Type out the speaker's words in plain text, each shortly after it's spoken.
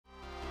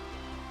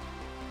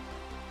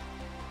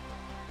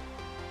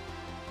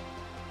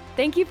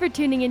Thank you for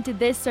tuning into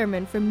this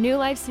sermon from New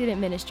Life Student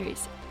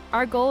Ministries.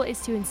 Our goal is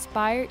to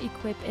inspire,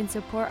 equip, and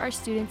support our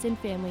students and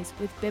families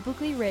with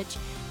biblically rich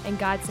and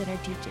God-centered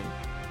teaching.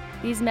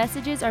 These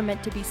messages are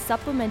meant to be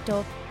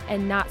supplemental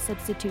and not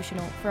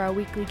substitutional for our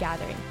weekly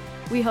gathering.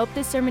 We hope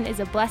this sermon is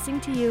a blessing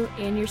to you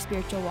and your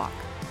spiritual walk.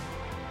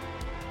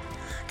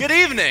 Good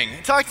evening.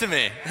 Talk to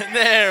me.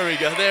 There we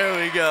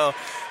go.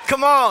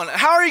 Come on.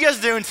 How are you guys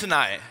doing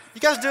tonight?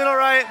 You guys doing all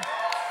right?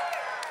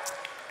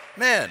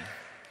 Man,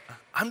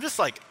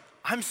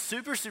 I'm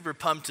super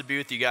pumped to be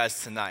with you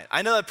guys tonight.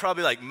 I know that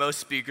probably like most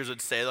speakers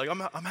would say, like,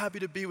 I'm happy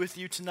to be with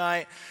you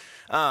tonight.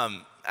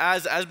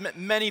 As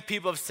many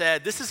people have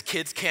said, this is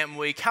Kids Camp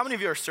week. How many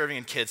of you are serving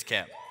in Kids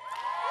Camp?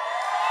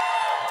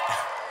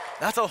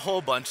 That's a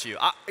whole bunch of you.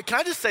 Can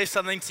I just say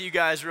something to you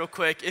guys real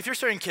quick? If you're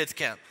serving Kids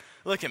Camp,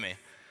 look at me.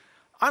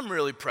 I'm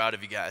really proud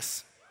of you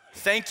guys.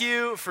 Thank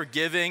you for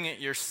giving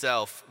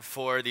yourself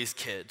for these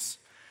kids.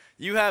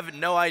 You have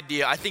no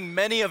idea. I think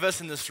many of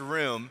us in this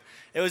room,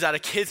 it was at a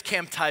kids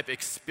camp type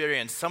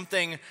experience,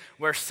 something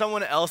where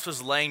someone else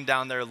was laying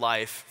down their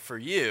life for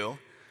you,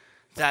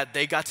 that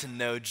they got to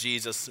know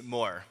Jesus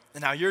more.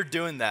 And now you're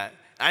doing that.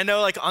 I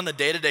know like on the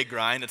day-to-day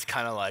grind, it's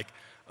kind of like,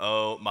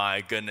 oh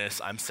my goodness,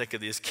 I'm sick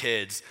of these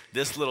kids.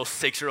 This little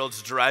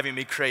 6-year-old's driving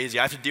me crazy.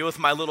 I have to deal with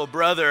my little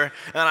brother,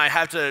 and I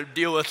have to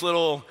deal with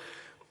little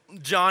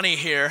Johnny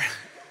here.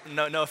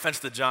 No offense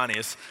to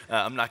Johnnies,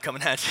 I'm not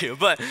coming at you,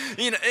 but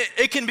you know,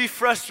 it can be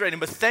frustrating,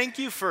 but thank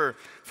you for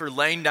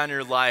laying down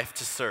your life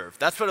to serve.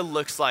 That's what it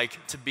looks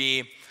like to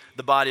be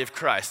the body of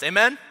Christ,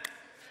 amen?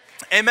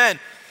 Amen.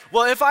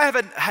 Well, if I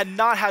had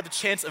not had the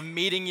chance of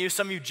meeting you,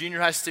 some of you junior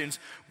high students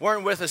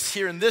weren't with us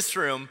here in this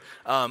room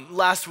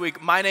last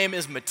week. My name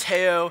is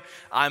Mateo.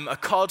 I'm a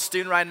college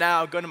student right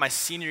now, going to my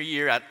senior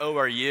year at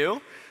ORU.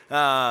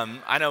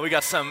 I know we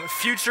got some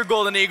future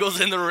Golden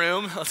Eagles in the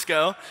room, let's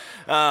go.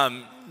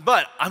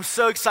 But I'm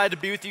so excited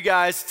to be with you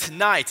guys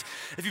tonight.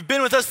 If you've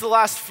been with us the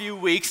last few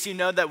weeks, you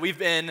know that we've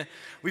been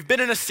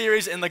in a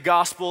series in the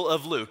Gospel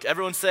of Luke.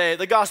 Everyone say,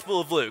 the Gospel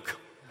of Luke.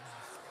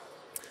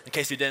 In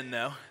case you didn't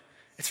know,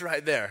 it's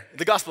right there.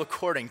 The Gospel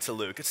according to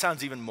Luke. It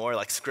sounds even more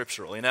like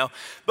scriptural, you know?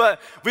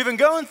 But we've been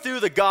going through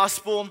the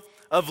Gospel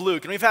of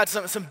Luke, and we've had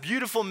some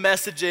beautiful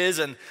messages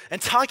and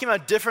talking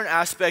about different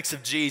aspects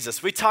of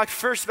Jesus. We talked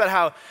first about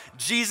how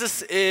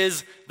Jesus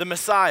is the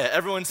Messiah.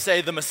 Everyone say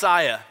the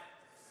Messiah.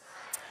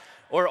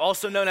 Or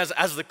also known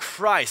as the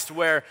Christ,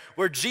 where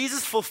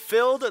Jesus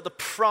fulfilled the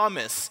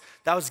promise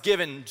that was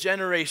given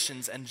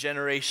generations and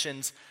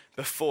generations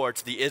before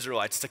to the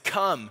Israelites, to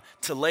come,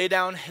 to lay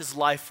down his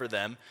life for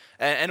them.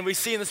 And we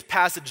see in this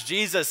passage,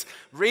 Jesus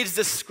reads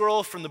this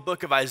scroll from the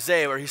book of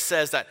Isaiah where he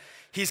says that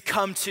he's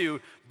come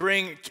to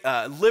bring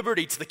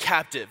liberty to the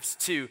captives,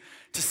 to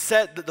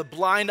set the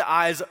blind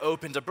eyes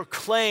open, to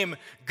proclaim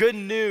good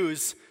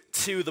news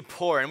to the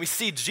poor. And we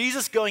see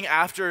Jesus going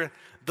after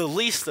the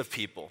least of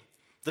people.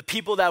 The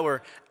people that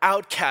were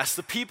outcasts,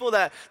 the people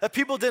that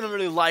people didn't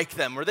really like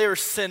them, or they were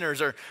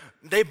sinners, or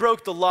they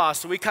broke the law,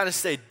 so we kind of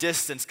stay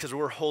distant because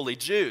we're holy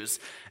Jews.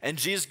 And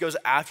Jesus goes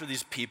after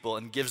these people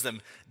and gives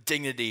them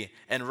dignity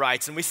and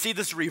rights. And we see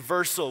this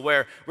reversal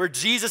where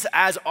Jesus,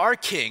 as our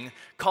king,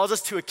 calls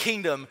us to a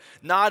kingdom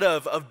not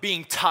of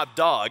being top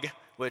dog,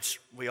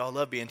 which we all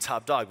love being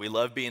top dog. We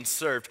love being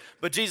served.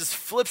 But Jesus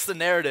flips the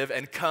narrative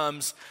and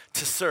comes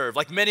to serve.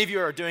 Like many of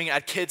you are doing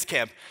at kids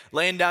camp,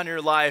 laying down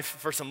your life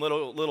for some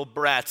little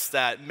brats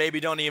that they're maybe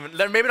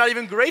not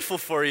even grateful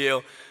for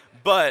you,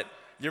 but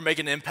you're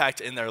making an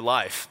impact in their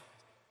life.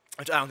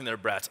 Which I don't think they're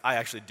brats. I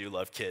actually do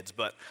love kids,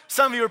 but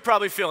some of you are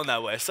probably feeling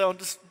that way. So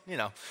just, you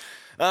know.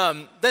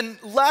 Then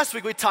last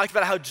week we talked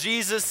about how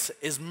Jesus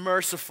is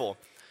merciful.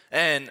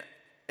 And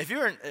if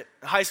you're in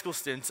high school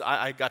students,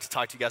 I got to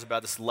talk to you guys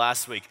about this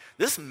last week.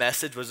 This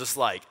message was just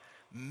like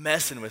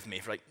messing with me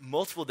for like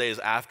multiple days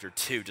after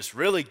too, just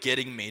really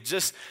getting me.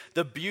 Just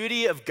the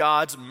beauty of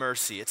God's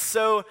mercy. It's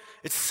so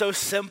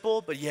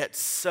simple, but yet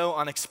so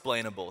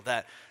unexplainable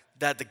that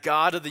the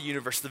God of the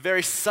universe, the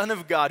very Son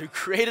of God who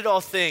created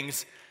all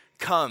things,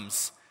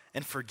 comes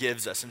and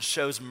forgives us and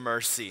shows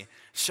mercy.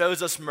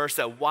 Shows us mercy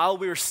that while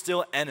we were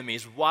still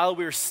enemies, while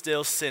we were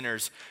still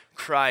sinners,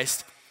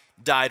 Christ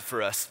died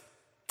for us.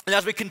 And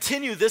as we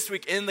continue this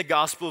week in the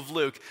Gospel of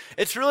Luke,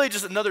 it's really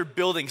just another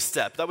building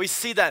step that we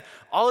see that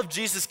all of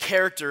Jesus'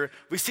 character,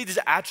 we see these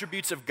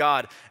attributes of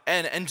God.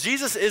 And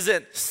Jesus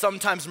isn't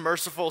sometimes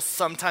merciful,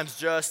 sometimes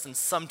just, and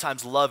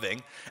sometimes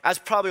loving, as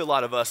probably a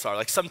lot of us are.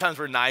 Like sometimes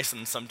we're nice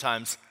and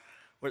sometimes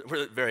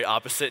we're very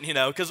opposite, you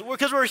know, because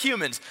we're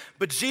humans.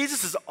 But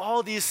Jesus is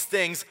all these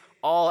things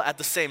all at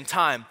the same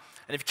time.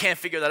 And if you can't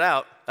figure that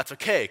out, that's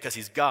okay, because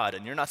he's God,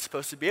 and you're not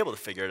supposed to be able to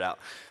figure it out.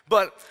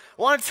 But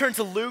I want to turn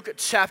to Luke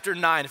chapter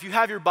 9. If you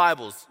have your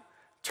Bibles,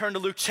 turn to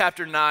Luke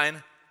chapter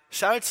 9.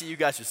 Shout out to you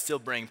guys who still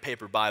bring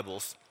paper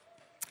Bibles.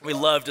 We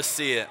love to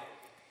see it.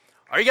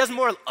 Are you guys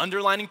more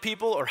underlining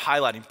people or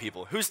highlighting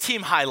people? Who's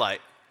team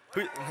highlight?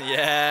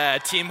 Yeah,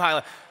 team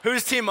highlight.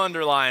 Who's team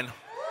underline?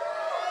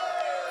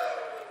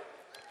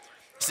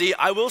 See,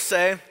 I will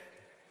say,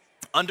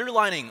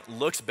 underlining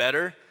looks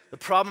better the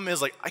problem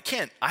is like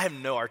I have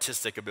no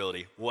artistic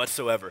ability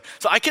whatsoever.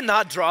 So I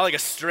cannot draw like a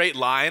straight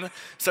line.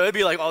 So it'd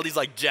be like all these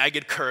like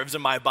jagged curves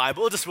in my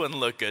Bible. It just wouldn't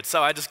look good.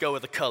 So I just go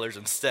with the colors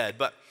instead.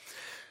 But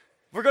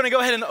we're going to go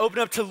ahead and open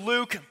up to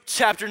Luke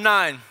chapter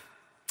 9.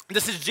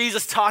 This is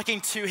Jesus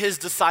talking to his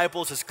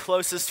disciples, his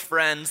closest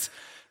friends,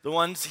 the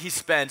ones he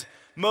spent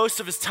most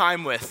of his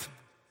time with.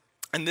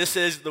 And this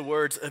is the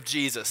words of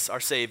Jesus, our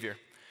Savior.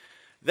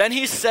 Then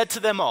he said to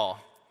them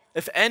all,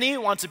 "If any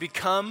want to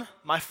become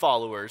my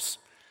followers,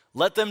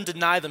 let them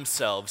deny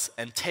themselves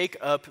and take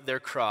up their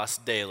cross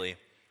daily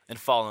and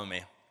follow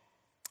me.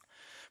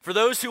 For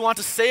those who want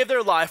to save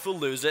their life will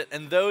lose it,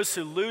 and those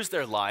who lose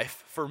their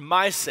life for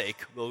my sake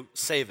will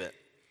save it.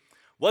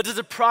 What does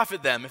it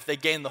profit them if they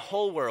gain the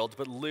whole world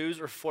but lose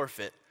or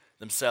forfeit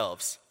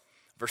themselves?"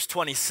 Verse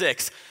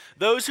 26,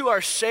 "Those who are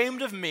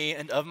ashamed of me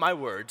and of my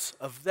words,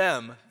 of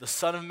them the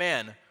Son of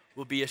Man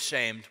will be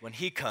ashamed when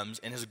he comes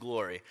in his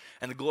glory,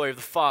 and the glory of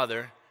the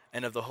Father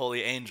and of the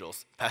holy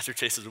angels." Pastor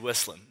Chase is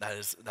whistling.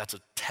 That's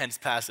a tense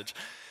passage.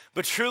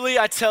 "But truly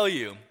I tell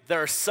you,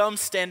 there are some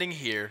standing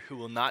here who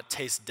will not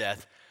taste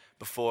death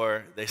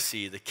before they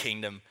see the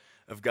kingdom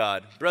of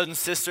God." Brothers and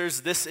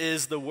sisters, this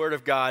is the word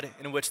of God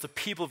in which the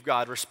people of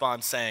God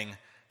respond saying,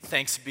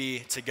 "Thanks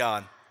be to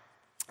God."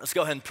 Let's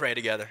go ahead and pray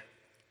together.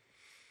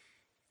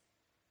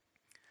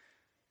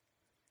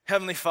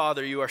 Heavenly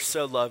Father, you are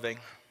so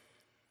loving,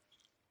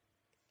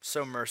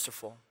 so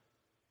merciful.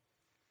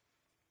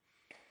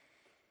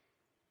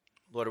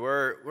 Lord,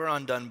 we're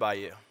undone by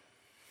you.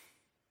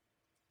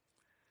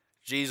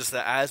 Jesus,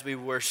 that as we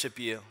worship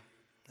you,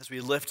 as we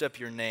lift up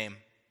your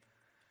name,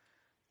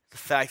 the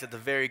fact that the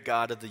very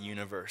God of the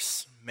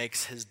universe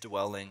makes his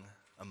dwelling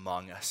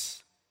among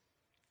us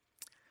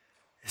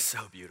is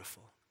so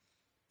beautiful.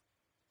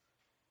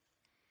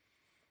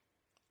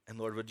 And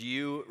Lord, would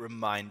you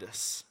remind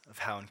us of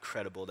how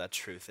incredible that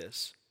truth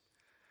is?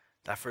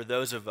 That for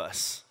those of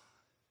us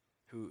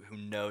who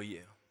know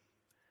you,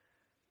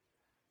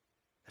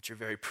 that your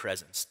very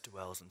presence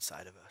dwells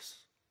inside of us.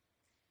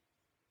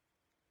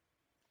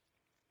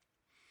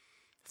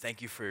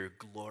 Thank you for your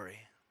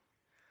glory.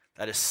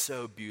 That is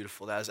so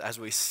beautiful. That as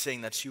we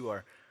sing that you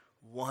are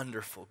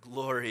wonderful,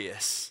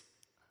 glorious,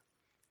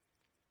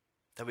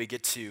 that we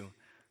get to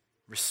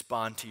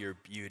respond to your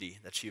beauty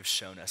that you've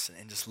shown us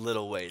in just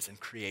little ways, in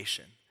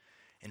creation,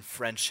 in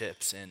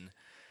friendships, in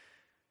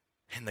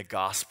the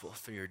gospel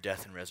through your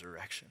death and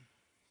resurrection.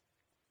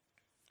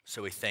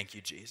 So we thank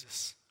you,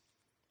 Jesus.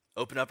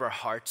 Open up our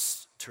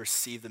hearts to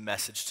receive the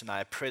message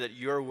tonight. I pray that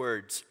your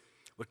words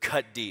would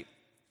cut deep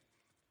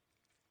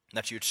and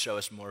that you would show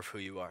us more of who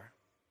you are.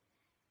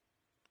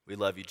 We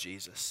love you,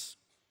 Jesus.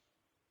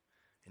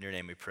 In your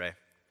name we pray.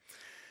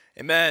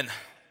 Amen.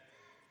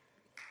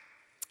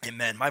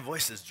 Amen. My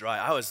voice is dry.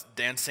 I was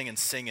dancing and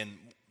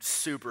singing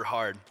super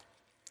hard.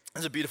 It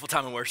was a beautiful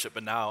time of worship,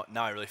 but now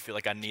I really feel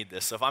like I need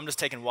this. So if I'm just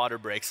taking water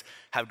breaks,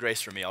 have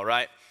grace for me, all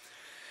right?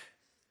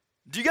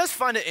 Do you guys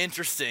find it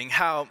interesting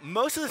how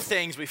most of the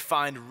things we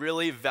find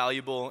really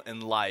valuable in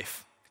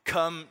life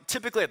come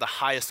typically at the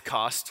highest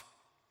cost?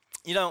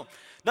 You know,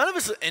 none of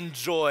us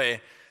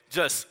enjoy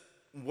just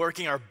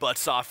working our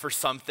butts off for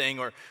something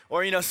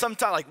or you know,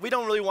 sometimes like we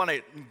don't really want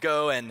to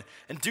go and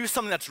do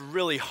something that's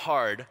really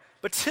hard.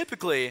 But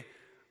typically,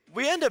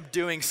 we end up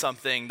doing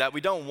something that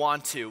we don't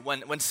want to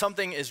when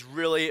something is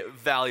really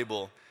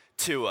valuable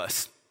to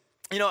us.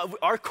 You know,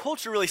 our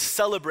culture really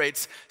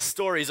celebrates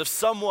stories of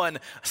someone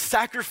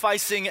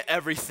sacrificing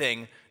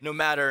everything no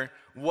matter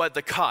what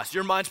the cost.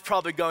 Your mind's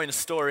probably going to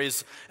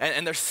stories,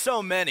 and there's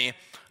so many.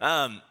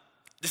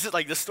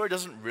 This story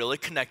doesn't really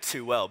connect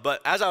too well.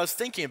 But as I was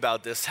thinking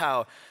about this,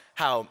 how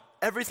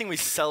everything we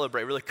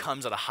celebrate really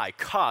comes at a high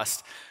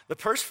cost, the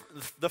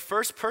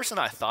first person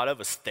I thought of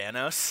was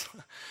Thanos,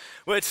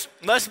 which,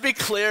 let's be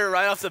clear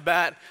right off the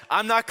bat,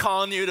 I'm not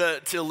calling you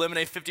to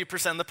eliminate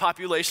 50% of the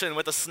population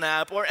with a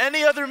snap or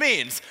any other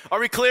means. Are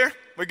we clear?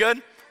 We're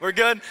good? We're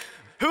good?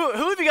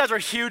 Who of you guys are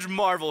huge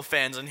Marvel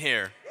fans in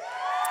here?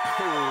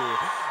 Ooh,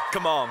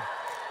 come on.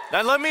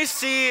 Now let me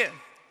see.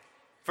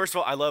 First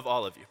of all, I love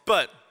all of you,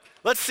 but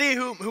let's see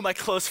who my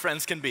close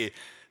friends can be.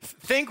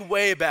 Think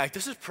way back.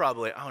 This is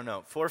probably,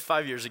 4 or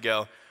 5 years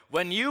ago,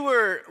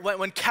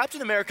 when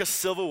Captain America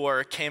Civil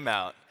War came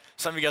out.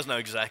 Some of you guys know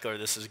exactly where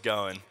this is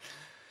going.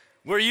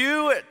 Were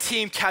you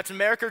Team Captain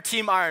America or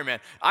Team Iron Man?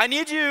 I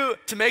need you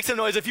to make some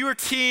noise if you were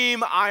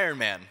Team Iron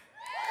Man.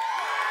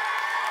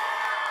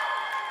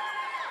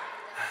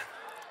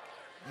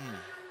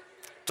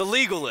 The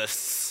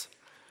legalists,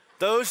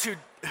 those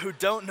who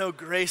don't know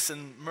grace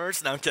and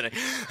mercy. No, I'm kidding.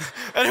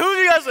 And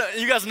who of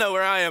you guys know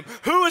where I am?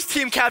 Who was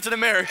Team Captain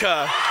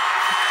America?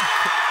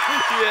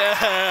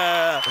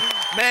 Yeah,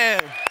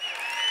 man.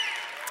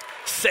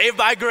 Saved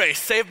by grace,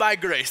 saved by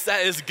grace.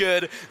 That is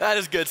good. That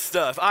is good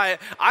stuff. I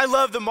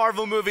love the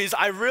Marvel movies.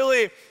 I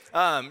really,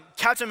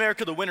 Captain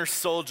America: The Winter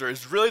Soldier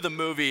is really the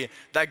movie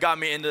that got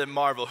me into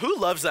Marvel. Who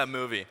loves that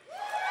movie?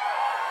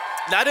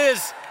 That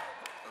is,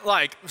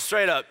 like,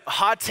 straight up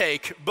hot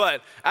take,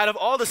 but out of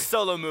all the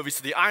solo movies,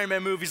 the Iron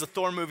Man movies, the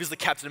Thor movies, the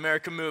Captain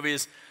America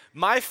movies,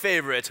 My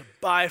favorite,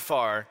 by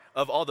far,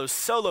 of all those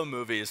solo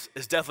movies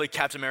is definitely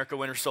Captain America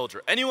Winter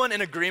Soldier. Anyone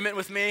in agreement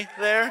with me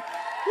there?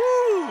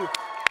 Woo!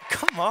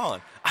 Come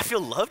on. I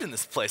feel loved in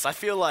this place. I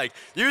feel like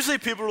usually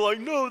people are like,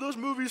 no, those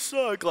movies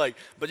suck.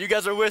 But you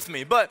guys are with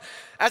me. But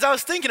as I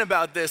was thinking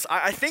about this,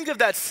 I think of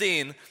that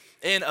scene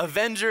in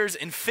Avengers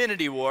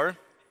Infinity War.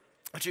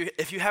 Which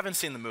if you haven't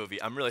seen the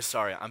movie, I'm really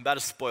sorry. I'm about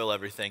to spoil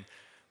everything.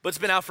 But it's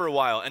been out for a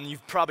while, and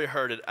you've probably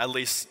heard it at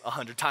least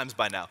 100 times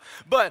by now.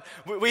 But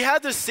we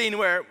had this scene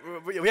where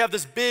we have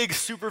this big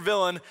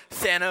supervillain,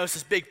 Thanos,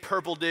 this big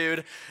purple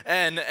dude,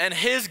 and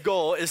his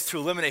goal is to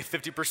eliminate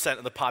 50%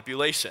 of the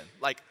population.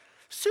 Like,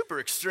 super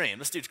extreme.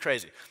 This dude's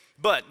crazy.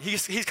 But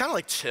he's kind of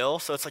like chill,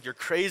 so it's like you're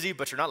crazy,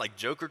 but you're not like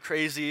Joker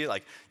crazy.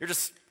 Like, you're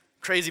just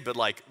crazy, but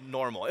like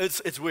normal.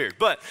 It's weird.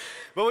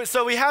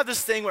 So we have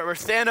this thing where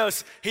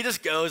Thanos, he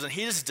just goes and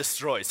he just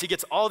destroys. He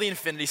gets all the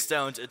Infinity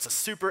Stones. It's a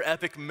super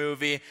epic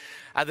movie.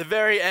 At the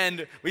very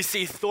end, we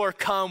see Thor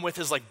come with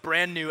his like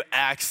brand new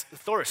axe.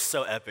 Thor is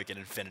so epic in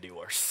Infinity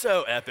War,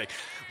 so epic.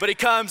 But he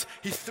comes,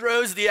 he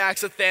throws the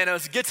axe at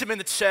Thanos, gets him in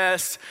the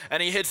chest,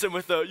 and he hits him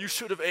with the, you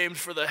should have aimed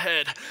for the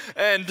head.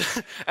 And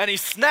he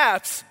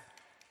snaps.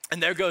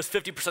 And there goes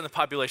 50% of the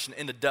population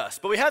into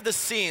dust. But we have this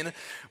scene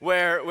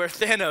where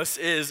Thanos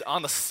is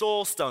on the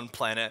Soul Stone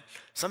planet.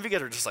 Some of you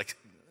guys are just like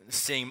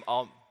seeing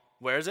all,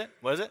 where is it?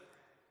 What is it?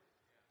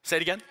 Say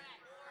it again.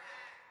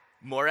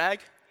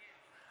 Morag?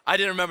 I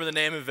didn't remember the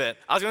name of it.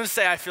 I was going to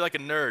say I feel like a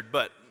nerd,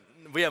 but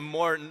we have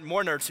more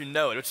nerds who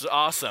know it, which is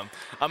awesome.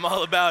 I'm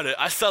all about it.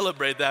 I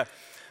celebrate that.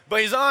 But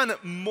he's on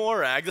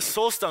Morag, the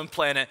Soul Stone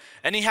planet,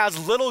 and he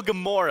has little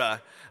Gamora,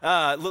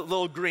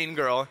 little green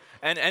girl,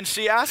 and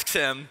she asks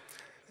him,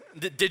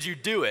 did you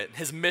do it?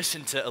 His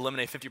mission to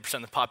eliminate 50%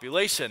 of the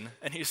population.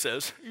 And he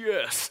says,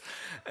 yes.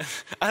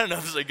 I don't know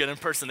if this is a good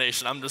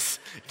impersonation. I'm just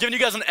giving you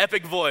guys an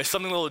epic voice,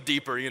 something a little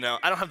deeper, you know.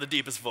 I don't have the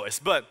deepest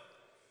voice,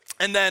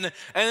 and then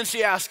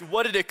she asks,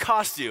 what did it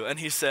cost you? And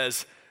he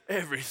says,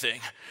 everything.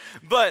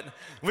 But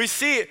we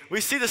see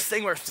this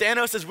thing where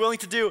Thanos is willing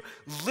to do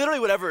literally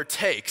whatever it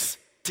takes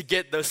to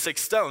get those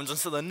 6 stones. And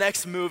so the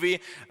next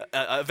movie,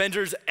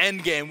 Avengers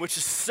Endgame, which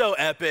is so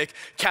epic,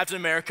 Captain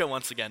America,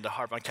 once again, to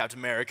harp on Captain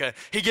America,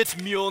 he gets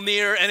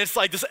Mjolnir, and it's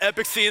like this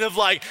epic scene of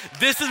like,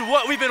 this is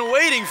what we've been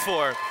waiting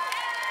for.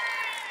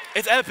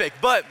 It's epic,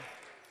 but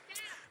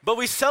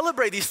we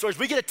celebrate these stories.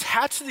 We get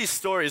attached to these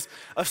stories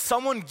of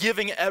someone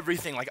giving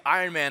everything, like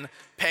Iron Man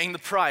paying the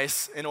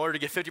price in order to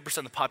get 50%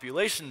 of the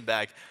population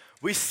back.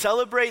 We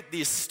celebrate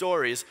these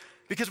stories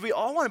because we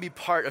all want to be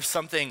part of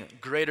something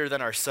greater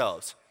than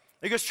ourselves.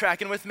 Are you guys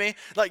tracking with me?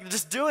 Like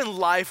just doing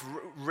life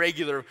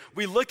regular,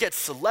 we look at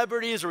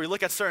celebrities or we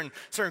look at certain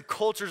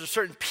cultures or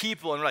certain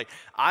people and we're like,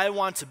 I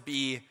want to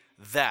be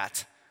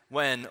that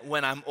when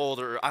I'm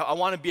older. I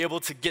want to be able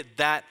to get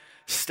that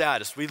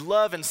status. We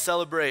love and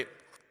celebrate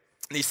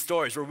these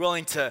stories. We're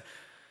willing to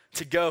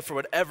go for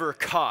whatever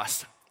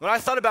cost. When I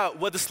thought about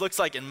what this looks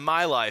like in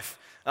my life,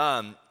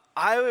 I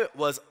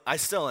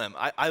still am.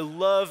 I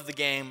love the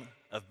game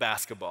of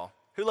basketball.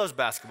 Who loves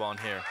basketball in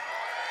here?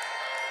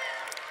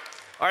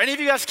 Are any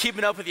of you guys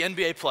keeping up with the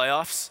NBA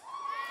playoffs?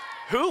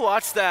 Who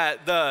watched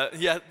that?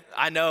 Yeah,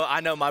 I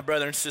know my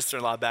brother and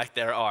sister-in-law back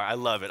there are. I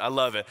love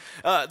it.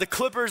 The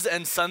Clippers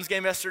and Suns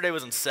game yesterday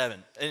was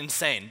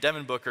insane.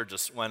 Devin Booker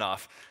just went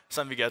off.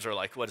 Some of you guys are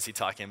like, what is he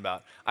talking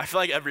about? I feel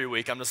like every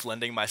week I'm just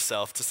lending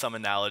myself to some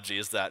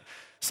analogies that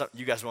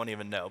you guys won't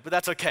even know. But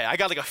that's okay. I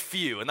got like a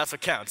few, and that's what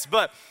counts.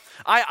 But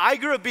I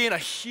grew up being a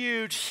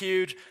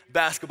huge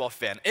basketball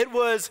fan. It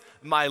was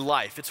my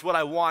life. It's what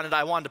I wanted.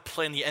 I wanted to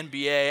play in the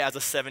NBA as a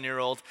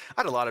 7-year-old.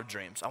 I had a lot of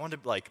dreams. I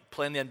wanted to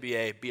play in the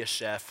NBA, be a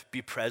chef,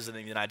 be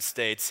president of the United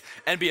States,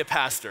 and be a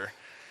pastor.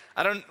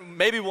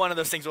 Maybe one of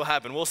those things will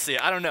happen. We'll see.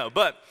 I don't know.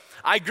 But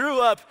I grew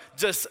up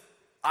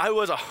I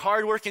was a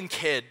hardworking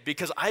kid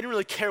because I didn't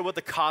really care what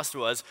the cost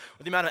was,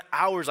 with the amount of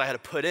hours I had to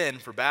put in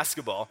for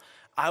basketball.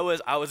 I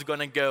was going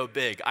to go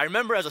big. I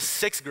remember as a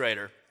 6th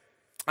grader,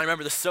 I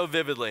remember this so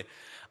vividly.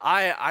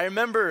 I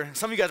remember,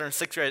 some of you guys are in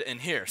 6th grade in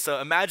here,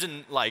 so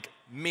imagine like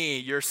me,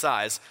 your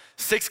size,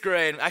 6th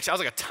grade. Actually, I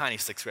was like a tiny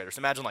 6th grader, so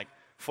imagine like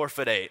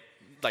 4'8",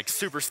 like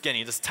super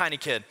skinny, this tiny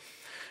kid.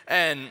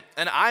 And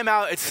I'm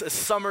out, it's a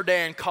summer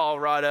day in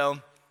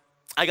Colorado.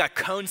 I got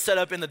cones set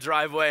up in the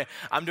driveway.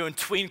 I'm doing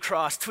tween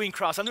cross.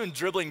 I'm doing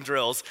dribbling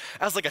drills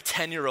as like a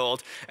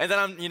 10-year-old. And then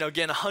I'm,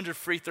 getting 100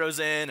 free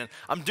throws in, and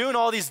I'm doing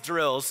all these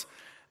drills.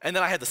 And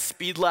then I had the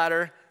speed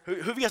ladder. Who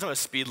of you guys know what a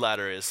speed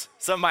ladder is?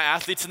 Some of my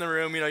athletes in the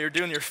room, you're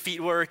doing your feet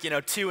work,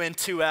 2 in,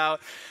 2 out.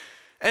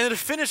 And then to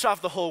finish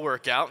off the whole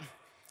workout,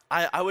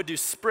 I would do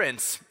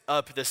sprints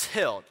up this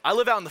hill. I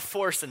live out in the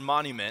forest in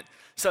Monument,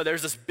 so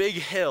there's this big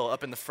hill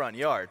up in the front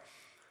yard.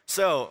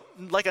 So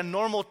like a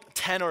normal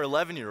 10 or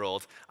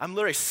 11-year-old, I'm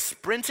literally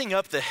sprinting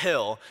up the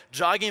hill,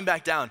 jogging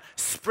back down,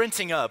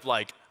 sprinting up.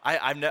 Like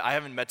I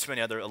haven't met too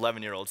many other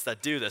 11-year-olds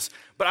that do this,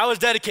 but I was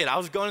dedicated. I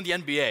was going to the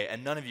NBA,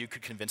 and none of you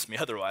could convince me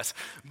otherwise.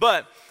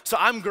 But so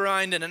I'm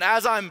grinding, and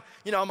as I'm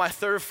on my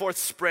 3rd or 4th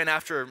sprint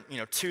after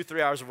 2-3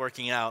 hours of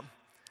working out,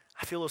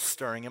 I feel a little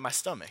stirring in my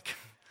stomach.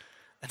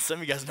 And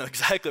some of you guys know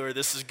exactly where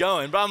this is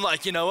going, but I'm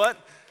like, you know what?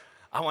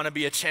 I want to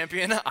be a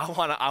champion. I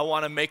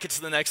want to make it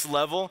to the next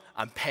level.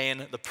 I'm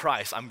paying the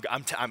price.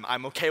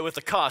 I'm okay with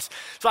the cost.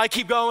 So I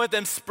keep going with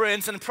them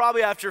sprints, and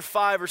probably after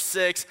 5 or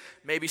 6,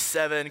 maybe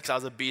 7, because I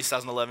was a beast. I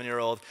was an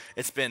 11-year-old.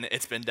 It's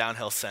been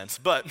downhill since.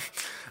 But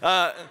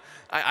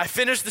I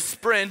finished the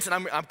sprint,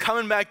 and I'm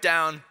coming back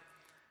down,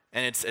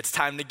 and it's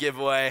time to give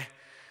way.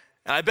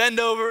 And I bend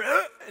over,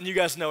 and you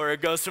guys know where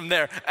it goes from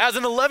there. As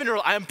an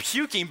 11-year-old, I am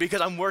puking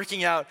because I'm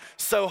working out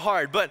so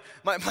hard. But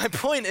my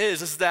point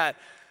is that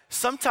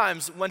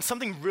sometimes when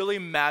something really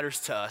matters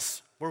to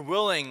us, we're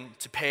willing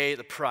to pay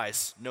the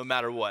price no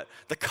matter what.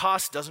 The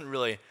cost doesn't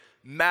really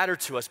matter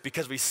to us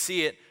because we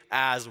see it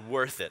as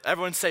worth it.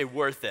 Everyone say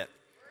worth it.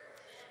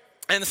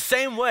 In the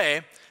same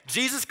way,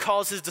 Jesus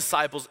calls his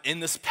disciples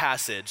in this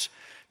passage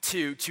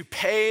to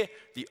pay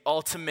the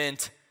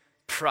ultimate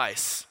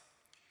price.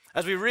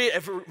 As we read,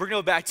 if we're going to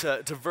go back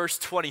to verse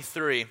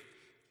 23.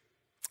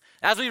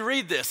 As we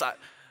read this,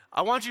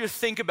 I want you to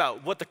think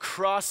about what the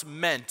cross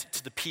meant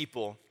to the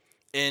people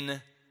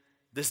in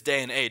this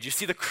day and age. You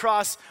see the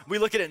cross, we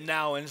look at it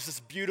now and it's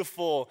this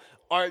beautiful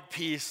art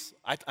piece.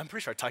 I'm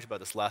pretty sure I talked about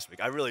this last week.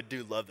 I really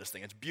do love this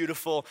thing. It's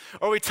beautiful.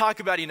 Or we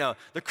talk about,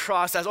 the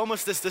cross as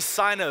almost this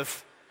sign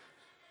of,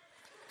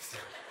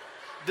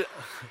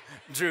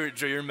 Drew,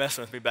 you're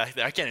messing with me back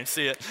there. I can't even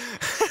see it.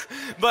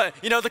 But,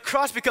 the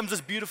cross becomes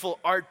this beautiful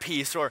art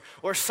piece or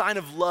a sign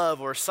of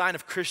love or a sign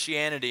of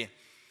Christianity.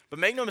 But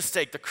make no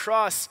mistake, the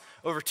cross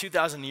over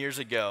 2,000 years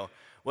ago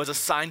was a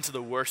sign to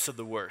the worst of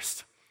the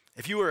worst.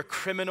 If you were a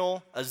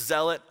criminal, a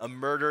zealot, a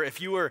murderer, if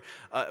you were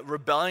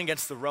rebelling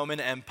against the Roman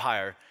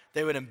Empire,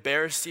 they would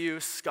embarrass you,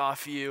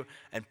 scoff you,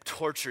 and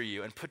torture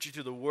you and put you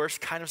through the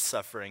worst kind of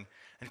suffering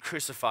and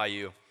crucify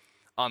you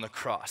on the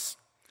cross.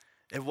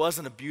 It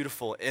wasn't a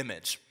beautiful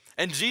image.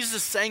 And Jesus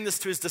is saying this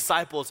to his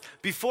disciples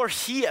before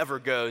he ever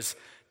goes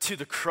to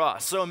the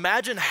cross. So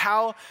imagine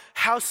how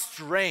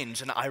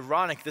strange and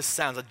ironic this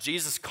sounds, that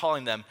Jesus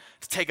calling them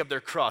to take up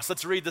their cross.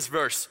 Let's read this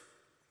verse.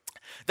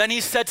 Then he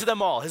said to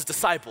them all, his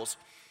disciples,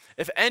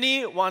 "If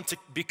any want to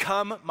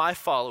become my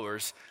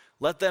followers,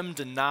 let them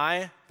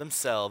deny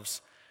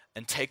themselves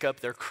and take up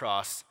their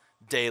cross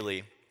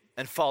daily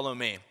and follow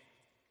me."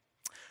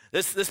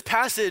 This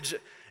passage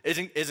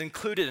is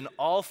included in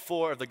all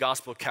 4 of the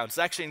gospel accounts.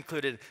 It's actually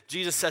included,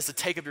 Jesus says to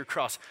take up your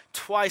cross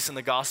twice in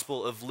the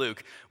Gospel of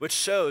Luke, which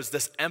shows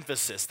this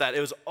emphasis that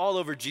it was all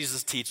over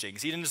Jesus'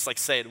 teachings. He didn't just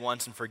say it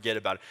once and forget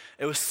about it.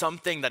 It was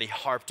something that he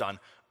harped on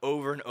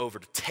over and over,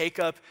 to take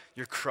up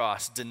your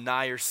cross,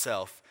 deny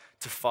yourself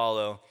to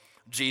follow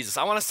Jesus.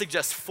 I want to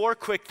suggest 4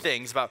 quick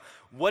things about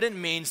what it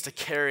means to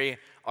carry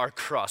our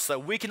cross so that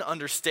we can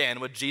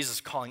understand what Jesus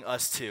is calling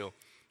us to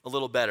a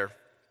little better.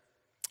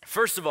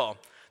 First of all,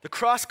 the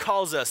cross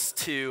calls us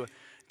to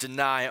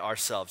deny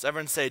ourselves.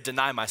 Everyone say,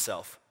 deny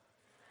myself.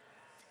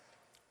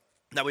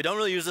 Now, we don't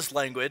really use this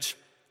language,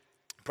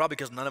 probably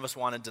because none of us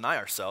want to deny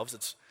ourselves.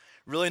 It's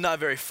really not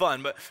very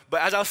fun. But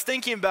as I was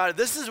thinking about it,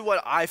 this is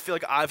what I feel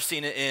like I've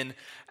seen it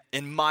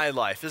in my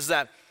life, is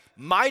that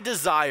my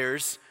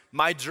desires,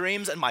 my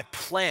dreams, and my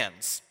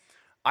plans,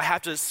 I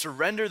have to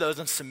surrender those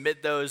and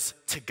submit those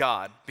to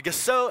God. Because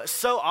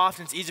so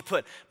often it's easy to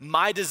put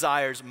my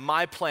desires,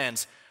 my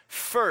plans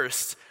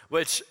first,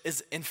 which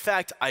is in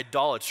fact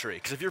idolatry.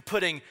 Because if you're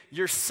putting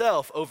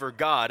yourself over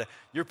God,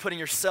 you're putting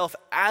yourself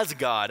as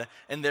God,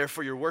 and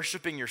therefore you're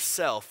worshiping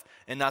yourself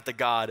and not the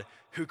God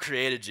who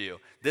created you.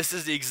 This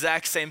is the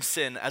exact same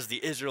sin as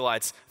the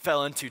Israelites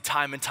fell into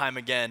time and time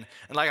again.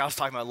 And like I was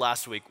talking about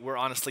last week, we're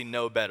honestly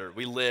no better.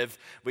 We live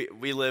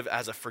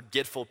as a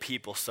forgetful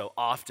people so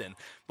often.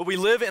 But we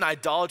live in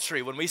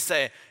idolatry when we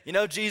say,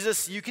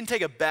 Jesus, you can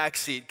take a back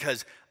seat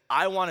because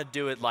I want to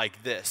do it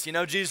like this.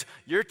 Jesus,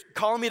 you're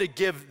calling me to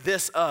give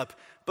this up,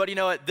 but you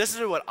know what? This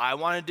is what I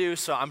want to do,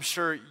 so I'm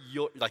sure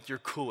you're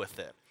cool with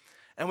it.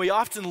 And we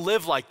often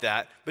live like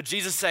that, but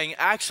Jesus is saying,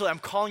 actually, I'm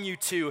calling you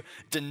to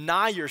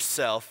deny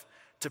yourself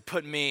to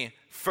put me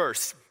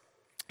first.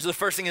 So the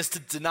first thing is to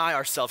deny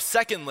ourselves.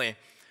 Secondly,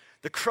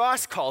 the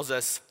cross calls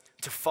us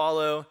to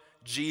follow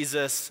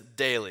Jesus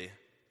daily.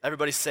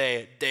 Everybody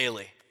say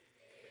daily.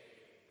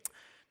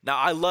 Now,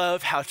 I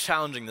love how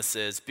challenging this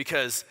is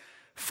because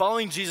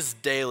following Jesus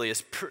daily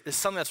is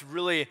something that's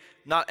really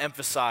not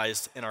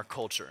emphasized in our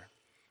culture.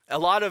 A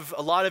lot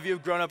of you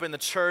have grown up in the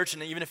church,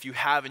 and even if you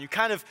haven't,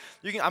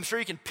 I'm sure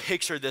you can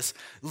picture this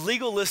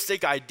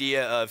legalistic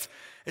idea of,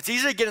 it's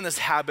easy to get in this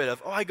habit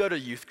of, I go to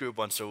youth group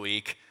once a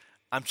week,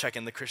 I'm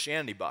checking the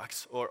Christianity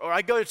box. Or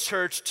I go to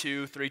church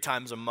 2-3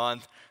 times a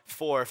month,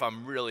 4 if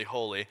I'm really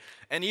holy.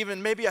 And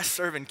even maybe I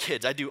serve in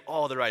kids, I do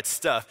all the right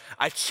stuff.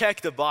 I check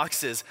the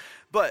boxes.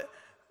 But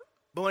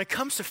when it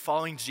comes to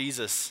following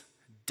Jesus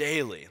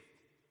daily,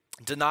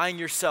 denying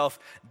yourself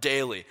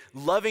daily,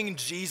 loving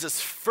Jesus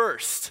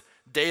first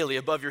daily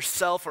above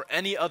yourself or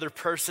any other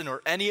person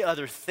or any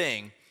other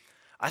thing,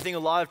 I think a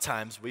lot of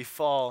times we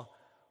fall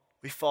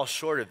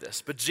short of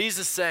this. But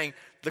Jesus is saying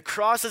the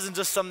cross isn't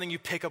just something you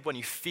pick up when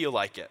you feel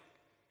like it.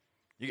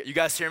 You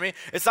guys hear me?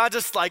 It's not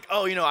just like,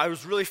 oh, I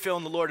was really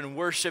feeling the Lord in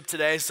worship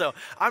today, so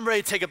I'm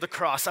ready to take up the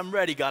cross. I'm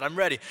ready, God, I'm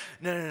ready.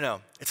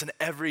 No. It's an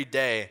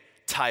everyday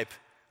type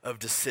of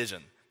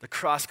decision. The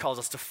cross calls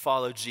us to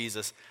follow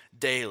Jesus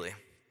daily.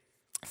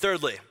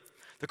 Thirdly,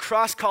 the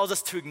cross calls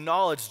us to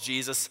acknowledge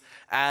Jesus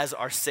as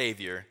our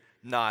Savior,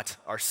 not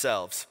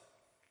ourselves.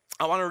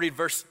 I want to read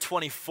verse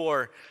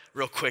 24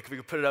 real quick. If we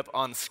could put it up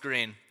on the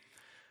screen.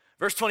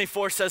 Verse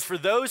 24 says, "For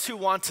those who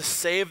want to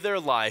save their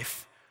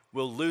life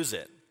will lose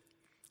it,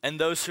 and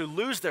those who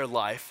lose their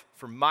life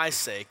for my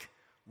sake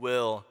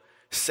will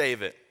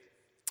save it."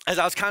 As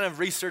I was kind of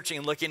researching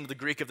and looking into the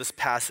Greek of this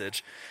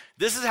passage,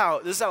 this is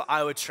how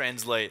I would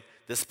translate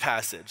this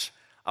passage.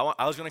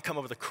 I was going to come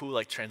up with a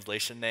cool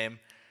translation name,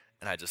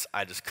 and I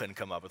just couldn't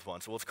come up with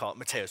one. So let's call it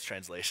Mateo's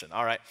translation.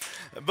 All right,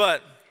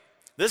 but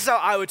this is how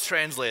I would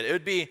translate it. It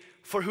would be,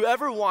 "For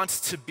whoever wants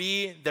to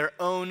be their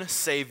own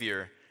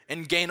savior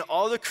and gain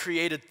all the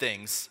created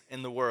things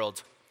in the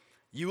world,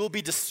 you will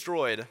be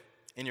destroyed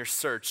in your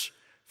search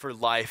for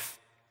life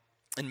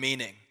and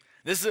meaning."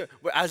 This is,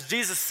 as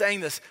Jesus is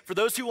saying this, for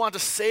those who want to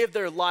save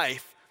their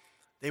life,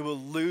 they will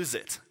lose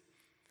it.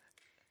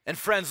 And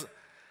friends,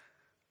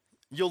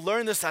 you'll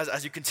learn this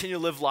as you continue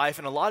to live life,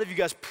 and a lot of you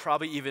guys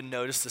probably even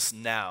notice this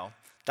now,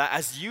 that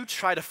as you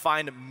try to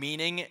find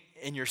meaning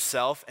in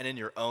yourself and in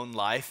your own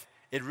life,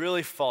 it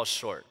really falls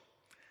short.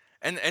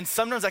 And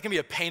sometimes that can be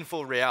a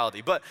painful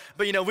reality. But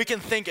we can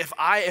think, if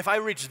I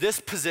reach this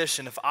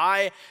position, if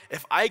I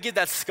get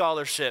that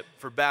scholarship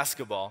for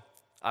basketball,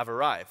 I've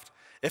arrived.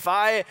 If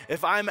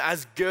I'm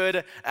as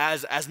good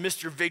as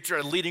Mr. Victor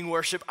at leading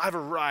worship, I've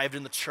arrived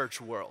in the church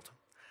world.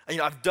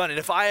 I've done it.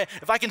 If I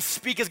can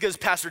speak as good as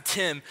Pastor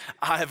Tim,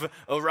 I've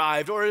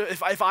arrived. Or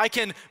if I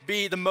can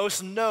be the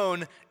most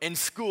known in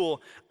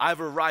school, I've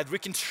arrived. We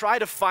can try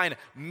to find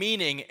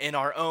meaning in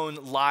our own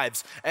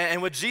lives.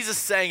 And what Jesus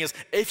is saying is,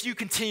 if you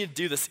continue to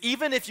do this,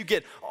 even if you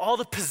get all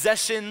the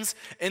possessions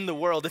in the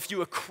world, if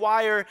you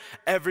acquire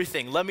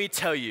everything, let me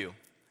tell you,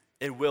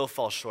 it will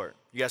fall short.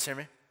 You guys hear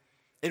me?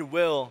 It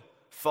will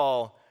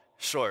fall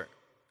short.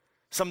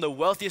 Some of the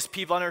wealthiest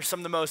people on earth,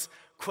 some of the most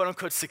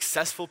quote-unquote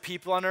successful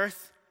people on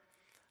earth,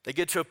 they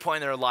get to a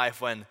point in their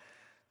life when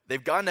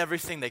they've gotten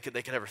everything they could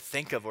ever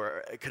think of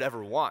or could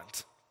ever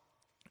want.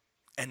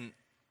 And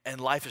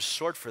life is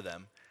short for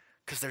them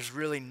because there's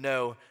really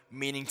no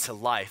meaning to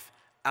life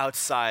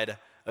outside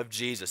of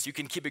Jesus. You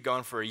can keep it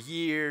going for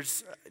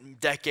years,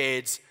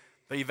 decades,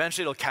 but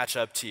eventually it'll catch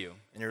up to you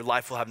and your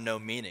life will have no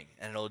meaning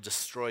and it'll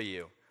destroy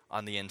you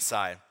on the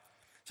inside.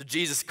 So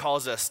Jesus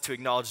calls us to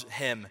acknowledge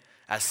him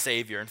as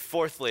Savior. And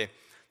fourthly,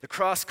 the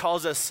cross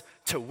calls us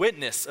to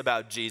witness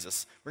about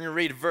Jesus. We're going to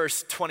read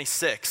verse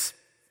 26.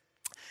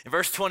 In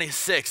verse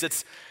 26,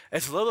 it's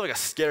a little like a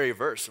scary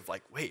verse of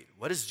wait,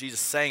 what is Jesus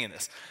saying in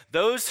this?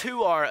 "Those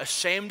who are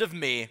ashamed of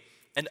me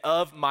and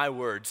of my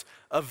words,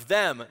 of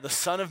them the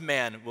Son of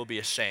Man will be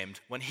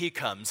ashamed when he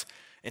comes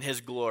in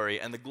his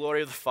glory and the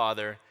glory of the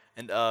Father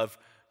and of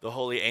the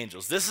holy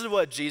angels." This is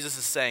what Jesus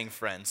is saying,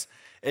 friends.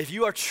 If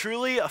you are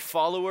truly a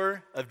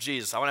follower of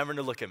Jesus, I want everyone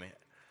to look at me.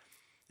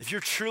 If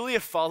you're truly a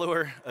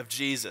follower of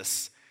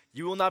Jesus,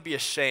 you will not be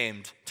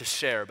ashamed to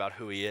share about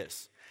who he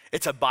is.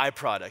 It's a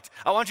byproduct.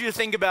 I want you to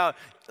think about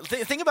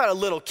a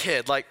little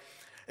kid.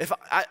 If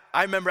I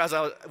remember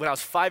when I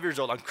was 5 years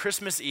old, on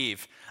Christmas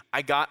Eve,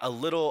 I got a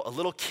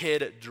little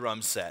kid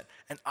drum set,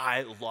 and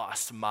I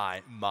lost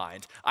my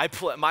mind.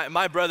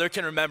 My brother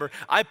can remember,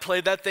 I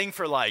played that thing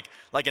for like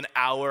an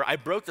hour. I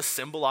broke the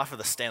cymbal off of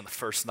the stand the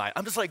first night.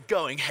 I'm just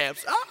going ham.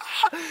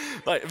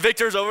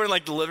 Victor's over in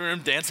the living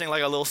room dancing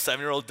like a little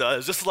 7-year-old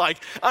does. Just I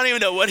don't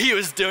even know what he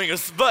was doing,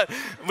 but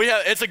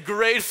it's a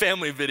great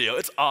family video.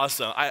 It's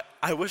awesome.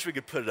 I wish we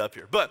could put it up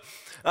here. But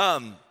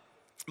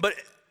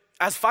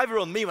as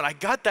 5-year-old me, when I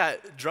got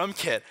that drum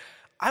kit,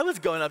 I was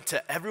going up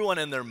to everyone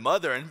and their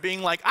mother and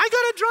being like, "I got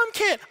a drum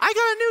kit. I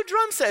got a new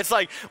drum set."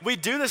 It's we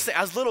do this thing.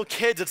 As little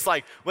kids, it's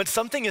when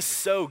something is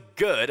so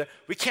good,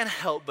 we can't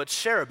help but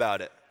share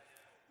about it.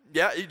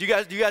 Yeah, do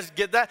you guys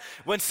get that?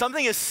 When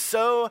something is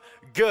so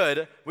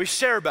good, we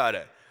share about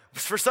it.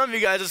 For some of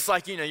you guys,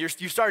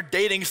 it's you start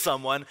dating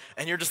someone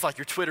and you're just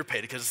your Twitter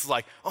page because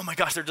it's oh my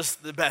gosh, they're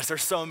just the best. They're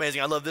so amazing.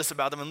 I love this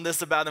about them and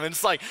this about them. And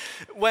it's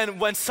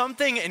when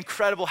something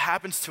incredible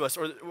happens to us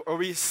or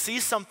we see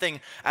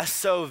something as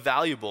so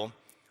valuable,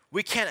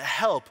 we can't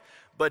help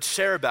but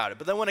share about it.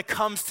 But then when it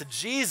comes to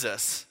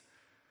Jesus,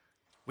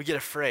 we get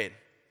afraid.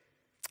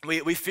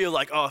 We feel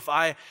if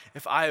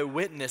I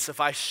witness, if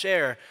I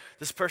share,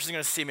 this person's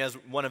going to see me as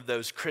one of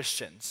those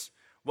Christians.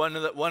 One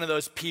of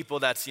those people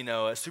that's,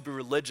 a super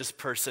religious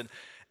person,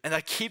 and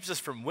that keeps us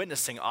from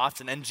witnessing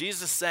often. And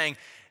Jesus is saying,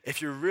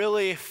 if you're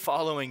really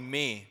following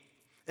me,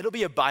 it'll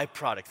be a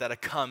byproduct that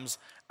it comes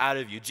out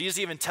of you. Jesus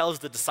even tells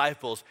the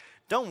disciples,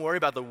 don't worry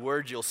about the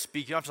words you'll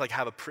speak. You don't have to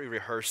have a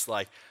pre-rehearsed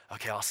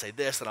okay, I'll say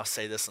this and I'll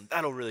say this, and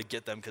that'll really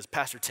get them because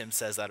Pastor Tim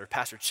says that or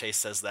Pastor Chase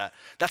says that.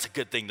 That's a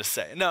good thing to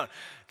say. No,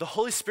 the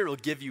Holy Spirit will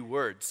give you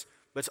words,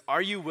 but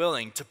are you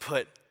willing to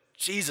put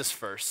Jesus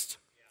first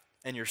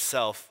and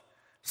yourself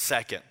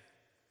second?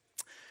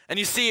 And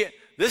you see,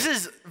 This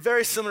is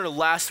very similar to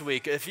last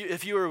week.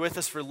 If you were with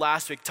us for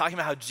last week, talking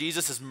about how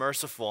Jesus is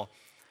merciful,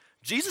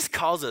 Jesus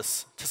calls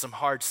us to some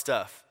hard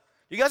stuff.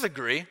 You guys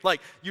agree? Like,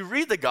 you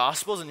read the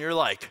Gospels and you're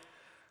like,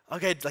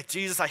 okay, like,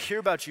 Jesus, I hear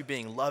about you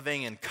being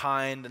loving and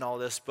kind and all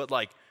this, but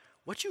like,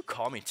 what you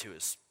call me to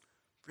is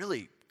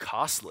really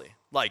costly.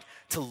 Like,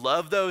 to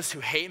love those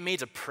who hate me,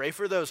 to pray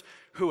for those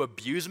who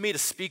abuse me, to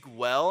speak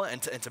well,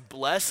 and to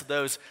bless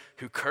those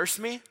who curse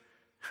me.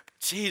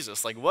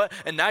 Jesus, like what?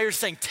 And now you're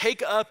saying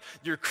take up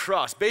your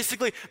cross.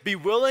 Basically, be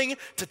willing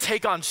to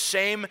take on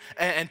shame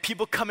and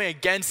people coming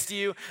against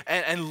you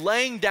and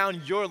laying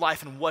down your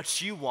life and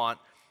what you want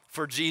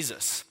for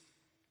Jesus.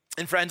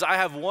 And friends, I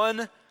have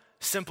one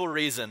simple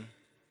reason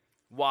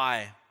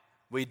why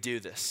we do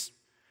this.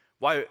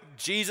 Why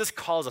Jesus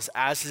calls us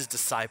as his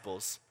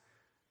disciples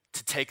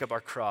to take up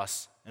our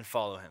cross and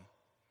follow him.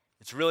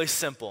 It's really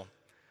simple.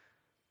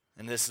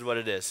 And this is what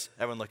it is.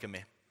 Everyone look at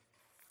me.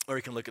 Or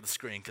you can look at the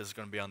screen because it's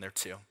going to be on there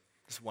too.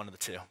 Just one of the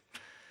two.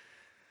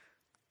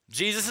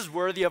 Jesus is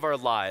worthy of our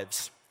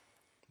lives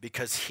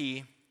because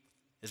he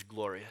is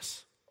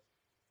glorious.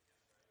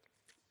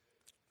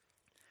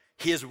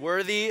 He is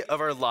worthy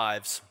of our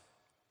lives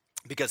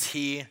because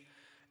he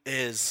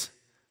is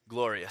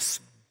glorious.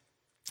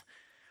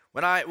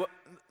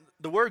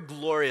 The word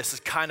glorious is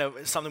kind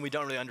of something we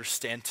don't really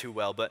understand too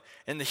well, but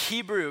in the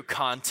Hebrew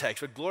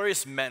context, what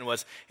glorious meant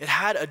was it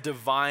had a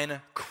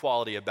divine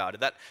quality about it.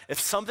 That if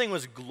something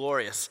was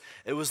glorious,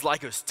 it was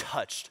like it was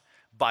touched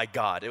by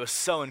God. It was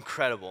so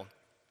incredible.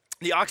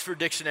 The Oxford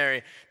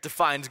Dictionary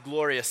defines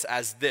glorious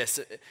as this.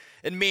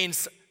 It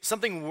means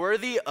something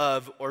worthy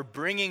of or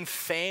bringing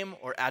fame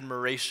or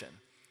admiration.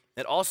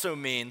 It also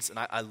means, and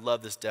I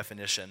love this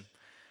definition,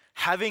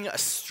 having a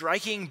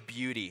striking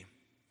beauty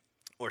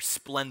or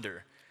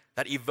splendor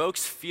that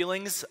evokes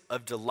feelings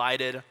of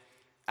delighted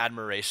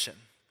admiration.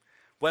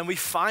 When we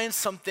find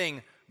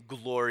something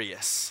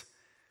glorious,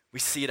 we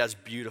see it as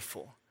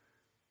beautiful.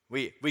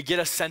 We get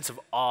a sense of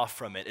awe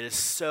from it. It is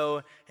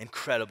so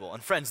incredible.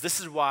 And friends, this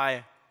is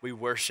why we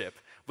worship.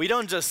 We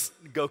don't just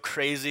go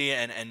crazy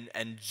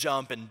and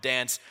jump and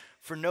dance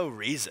for no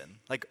reason.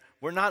 Like,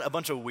 we're not a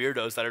bunch of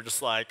weirdos that are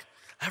just like,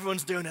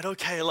 everyone's doing it,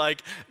 okay,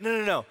 like,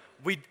 no.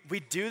 We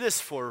do this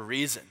for a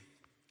reason.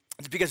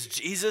 It's because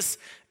Jesus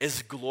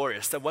is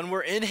glorious, that when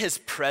we're in his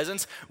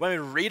presence, when we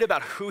read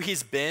about who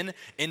he's been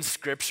in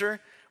Scripture,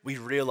 we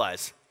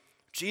realize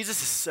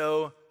Jesus is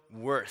so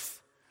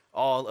worth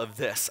all of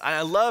this. And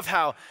I love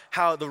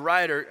how the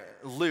writer,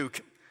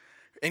 Luke,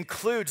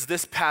 includes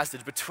this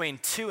passage between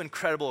two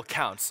incredible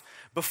accounts.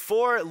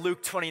 Before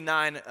Luke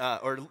 29,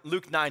 or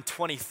Luke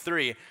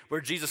 9:23,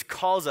 where Jesus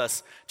calls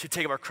us to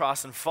take up our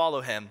cross and follow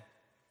him,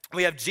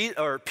 we have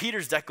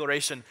Peter's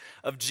declaration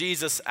of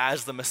Jesus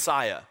as the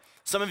Messiah.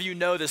 Some of you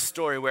know this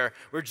story where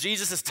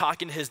Jesus is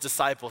talking to his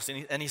disciples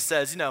and he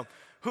says,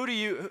 who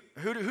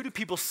do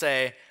people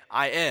say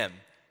I am?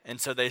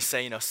 And so they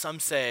say, some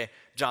say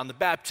John the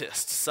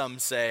Baptist, some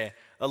say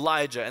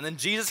Elijah. And then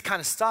Jesus kind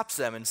of stops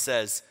them and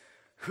says,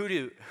 who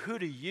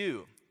do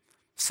you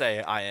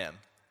say I am?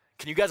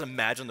 Can you guys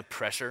imagine the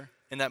pressure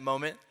in that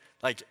moment?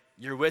 Like,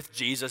 you're with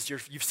Jesus,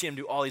 you've seen him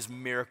do all these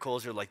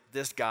miracles, you're like,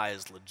 this guy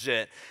is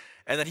legit.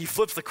 And then he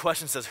flips the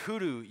question and says, who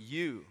do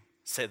you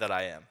say that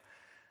I am?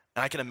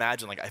 And I can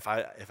imagine, like, if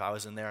I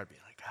was in there, I'd be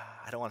like,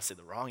 I don't want to say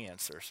the wrong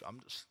answer, so I'm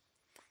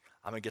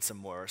gonna get some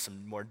more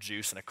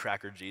juice and a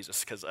cracker,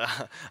 Jesus, because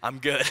I'm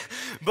good.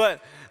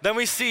 But then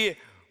we see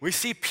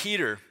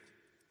Peter,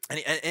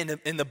 and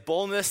in the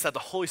boldness that the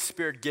Holy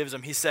Spirit gives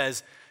him, he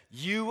says,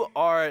 you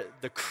are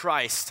the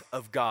Christ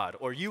of God,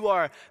 or you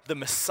are the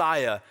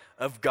Messiah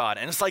of God.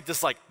 And it's like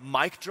this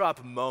mic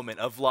drop moment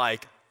of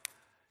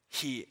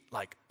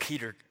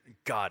Peter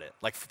got it.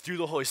 Like, through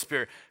the Holy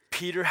Spirit,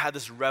 Peter had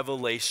this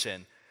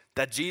revelation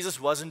that Jesus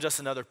wasn't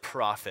just another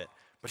prophet,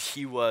 but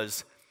he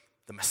was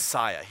the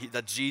Messiah,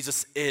 that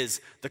Jesus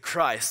is the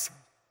Christ.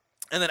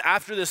 And then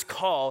after this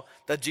call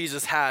that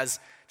Jesus has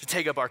to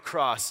take up our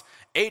cross,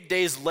 8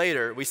 days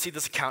later, we see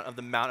this account of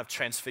the Mount of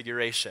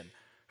Transfiguration.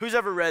 Who's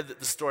ever read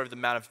the story of the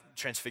Mount of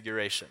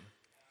Transfiguration?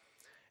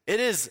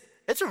 It's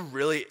a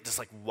really just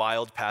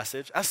wild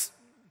passage.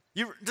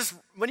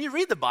 When you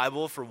read the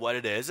Bible for what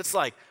it is, it's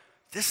like,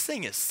 this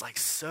thing is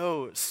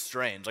so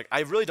strange. I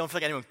really don't feel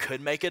like anyone could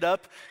make it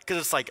up, because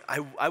it's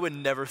I would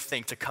never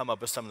think to come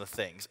up with some of the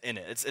things in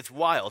it. It's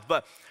wild.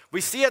 But we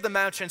see at the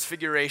Mount of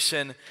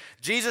Transfiguration,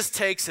 Jesus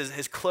takes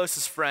his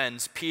closest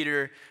friends,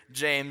 Peter,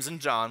 James, and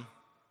John,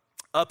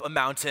 up a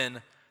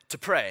mountain to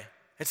pray.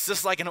 It's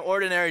just like an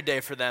ordinary day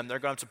for them. They're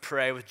going to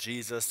pray with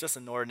Jesus, just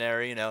an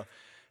ordinary,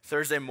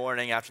 Thursday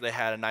morning after they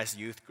had a nice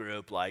youth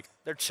group,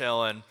 they're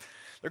chilling.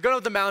 They're going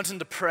up the mountain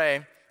to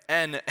pray.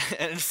 And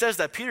it says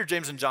that Peter,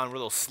 James, and John were a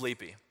little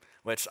sleepy,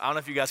 which I don't know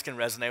if you guys can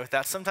resonate with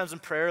that. Sometimes in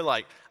prayer,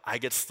 I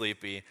get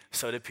sleepy.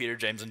 So did Peter,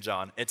 James, and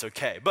John. It's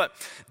okay. But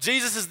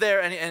Jesus is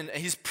there, and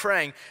he's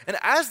praying. And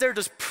as they're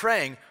just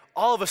praying,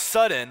 all of a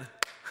sudden,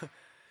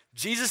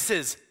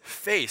 Jesus'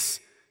 face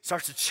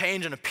starts to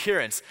change in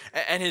appearance,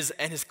 and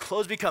his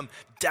clothes become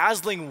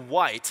dazzling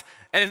white.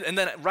 And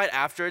then right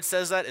after it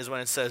says that is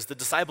when it says the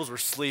disciples were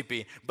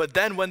sleepy. But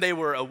then when they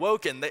were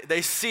awoken,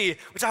 they see,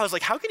 which I was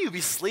like, how can you be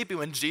sleepy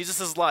when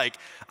Jesus is like,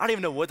 I don't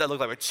even know what that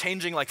looked like, but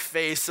changing like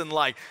face and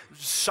like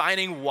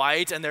shining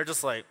white, and they're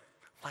just like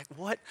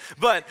what?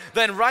 But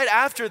then right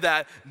after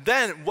that,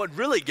 then what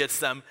really gets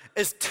them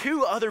is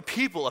two other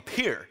people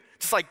appear.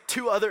 Just like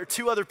two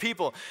other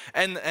people.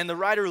 And the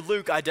writer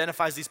Luke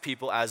identifies these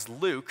people as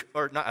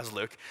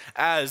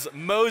as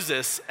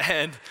Moses.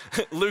 And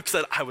Luke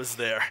said, I was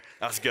there.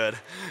 That was good.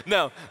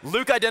 No,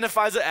 Luke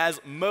identifies it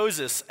as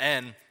Moses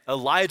and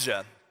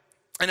Elijah.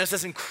 And it's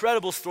this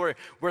incredible story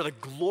where the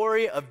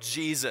glory of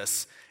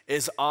Jesus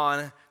is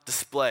on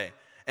display.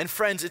 And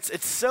friends,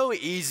 it's so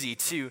easy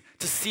to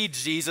see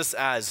Jesus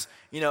as,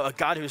 a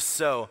God who's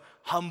so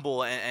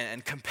humble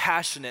and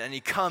compassionate, and he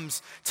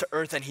comes to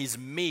earth and he's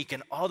meek,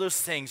 and all those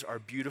things are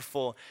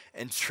beautiful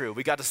and true.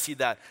 We got to see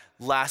that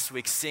last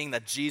week, seeing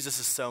that Jesus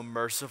is so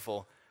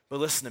merciful. But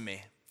listen to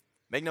me,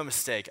 make no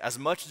mistake, as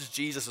much as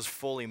Jesus was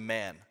fully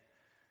man,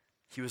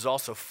 he was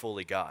also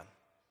fully God.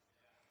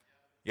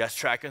 You guys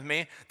track with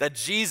me? That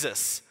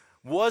Jesus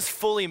was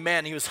fully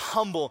man. He was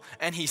humble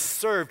and he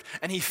served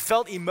and he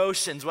felt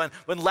emotions. When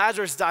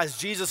Lazarus dies,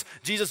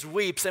 Jesus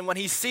weeps. And when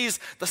he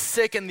sees the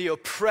sick and the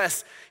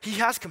oppressed, he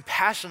has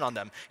compassion on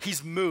them.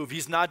 He's moved.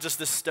 He's not just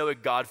this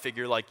stoic God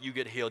figure like you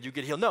get healed.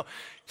 No,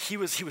 he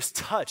was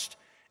touched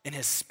in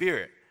his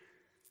spirit.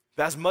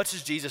 But as much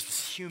as Jesus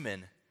was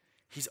human,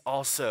 he's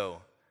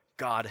also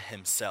God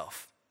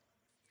himself.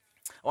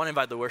 I want to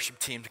invite the worship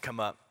team to come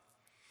up.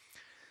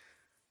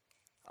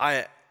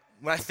 When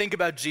I think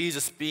about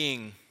Jesus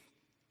being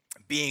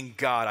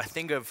God, I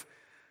think of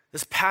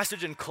this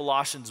passage in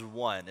Colossians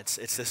 1.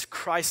 It's this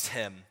Christ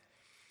hymn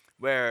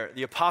where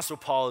the Apostle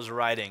Paul is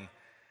writing,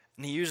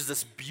 and he uses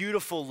this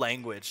beautiful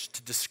language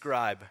to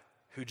describe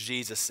who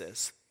Jesus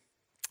is.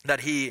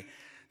 That he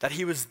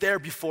was there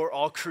before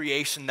all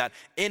creation, that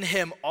in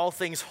him all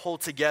things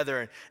hold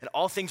together, and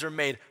all things are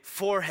made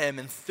for him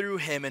and through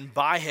him and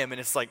by him.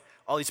 And it's like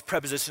all these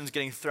prepositions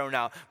getting thrown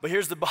out. But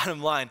here's the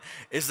bottom line,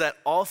 is that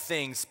all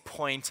things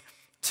point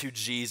to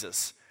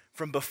Jesus.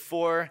 From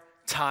before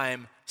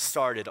time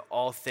started,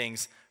 all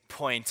things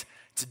point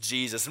to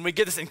Jesus. And we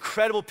get this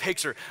incredible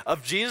picture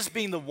of Jesus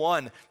being the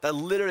one that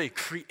literally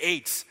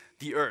creates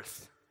the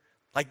earth.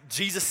 Like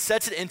Jesus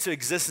sets it into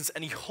existence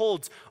and he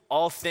holds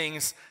all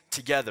things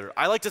together.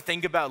 I like to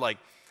think about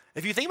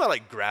if you think about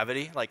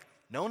gravity,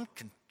 no one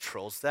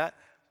controls that.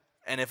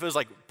 And if it was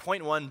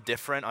 0.1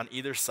 different on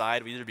either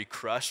side, we'd either be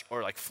crushed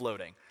or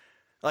floating.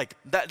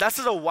 That's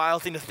just a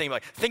wild thing to think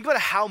about. Think about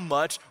how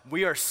much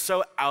we are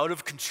so out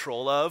of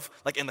control of,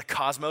 in the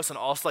cosmos and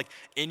also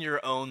in your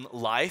own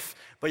life.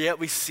 But yet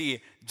we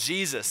see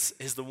Jesus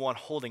is the one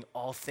holding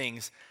all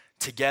things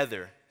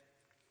together.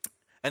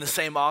 And the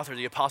same author,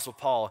 the Apostle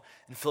Paul,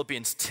 in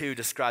Philippians 2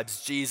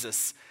 describes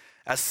Jesus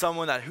as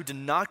someone who did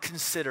not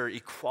consider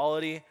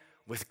equality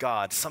with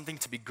God something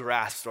to be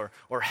grasped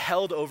or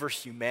held over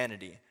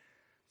humanity,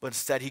 but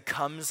instead he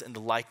comes in the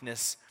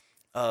likeness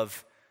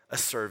of a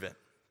servant.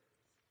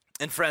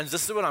 And friends,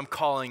 this is what I'm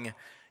calling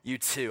you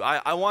to.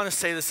 I want to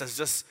say this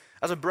as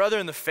a brother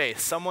in the faith,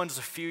 someone just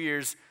a few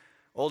years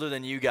older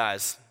than you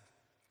guys.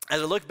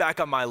 As I look back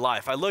on my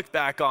life, I look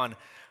back on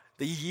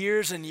the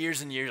years and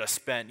years and years I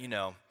spent,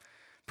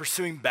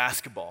 pursuing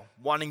basketball,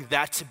 wanting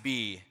that to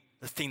be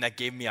the thing that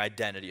gave me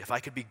identity. If I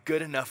could be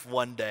good enough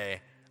one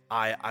day,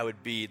 I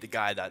would be the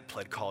guy that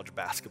played college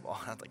basketball.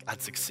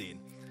 I'd succeed.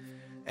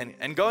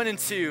 And going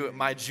into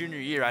my junior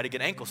year, I had to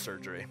get ankle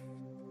surgery.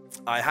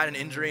 I had an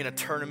injury in a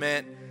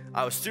tournament.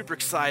 I was super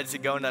excited to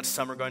go in that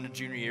summer, going to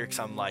junior year, because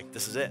I'm like,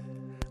 this is it.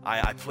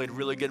 I played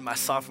really good in my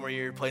sophomore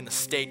year, played in the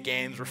state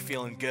games, we're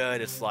feeling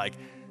good. It's like,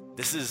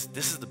 this is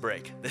the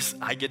break.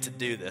 I get to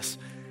do this.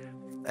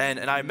 And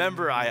I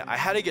remember I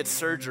had to get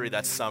surgery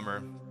that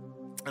summer,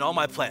 and all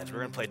my plans, we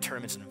were gonna play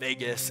tournaments in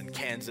Vegas and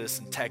Kansas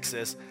and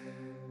Texas,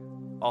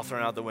 all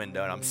thrown out the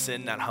window, and I'm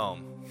sitting at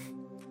home,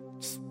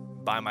 just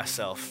by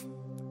myself,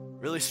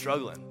 really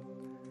struggling.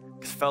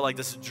 Because it felt like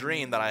this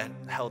dream that I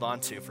held on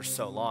to for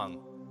so long,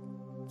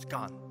 it's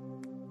gone.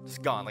 It's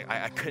gone.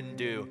 I couldn't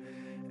do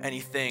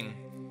anything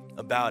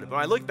about it. But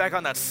when I look back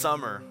on that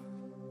summer,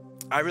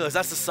 I realized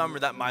that's the summer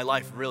that my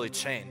life really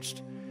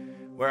changed,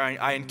 where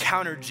I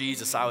encountered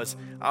Jesus. I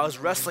was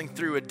wrestling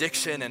through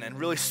addiction and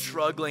really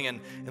struggling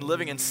and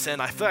living in sin.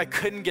 I felt I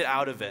couldn't get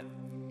out of it.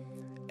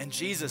 And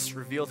Jesus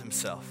revealed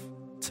himself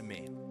to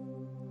me.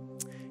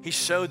 He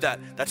showed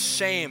that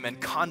shame and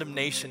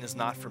condemnation is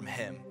not from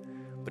him,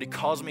 but he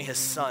calls me his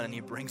son and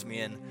he brings me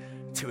in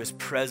to his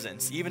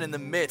presence. Even in the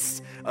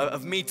midst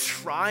of me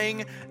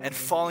trying and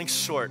falling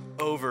short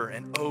over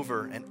and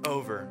over and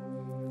over,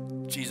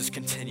 Jesus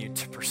continued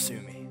to pursue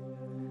me.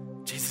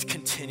 Jesus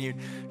continued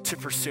to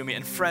pursue me.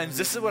 And friends,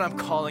 this is what I'm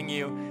calling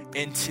you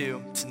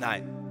into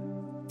tonight.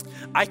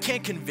 I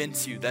can't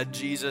convince you that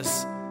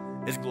Jesus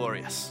is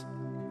glorious.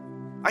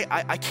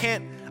 I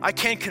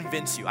can't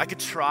convince you. I could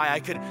try. I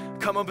could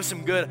come up with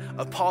some good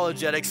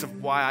apologetics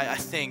of why I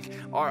think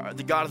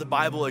the God of the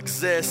Bible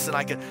exists, and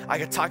I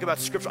could talk about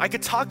Scripture. I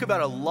could talk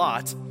about a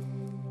lot,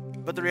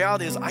 but the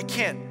reality is I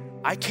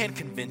can't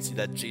convince you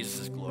that Jesus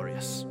is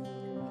glorious.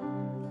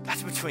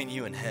 That's between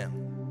you and him.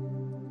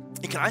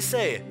 And can I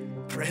say,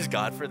 praise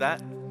God for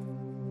that?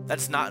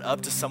 That's not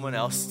up to someone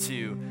else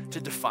to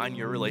define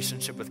your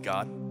relationship with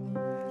God.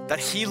 That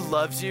he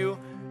loves you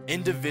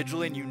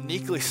individually and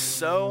uniquely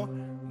so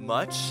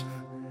much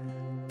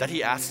that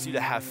he asks you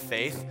to have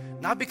faith,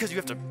 not because you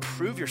have to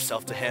prove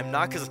yourself to him,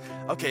 not because,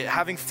 okay,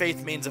 having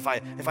faith means if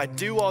I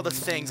do all the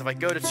things, if I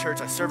go to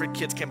church, I serve at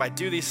kids camp, I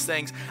do these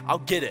things, I'll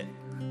get it.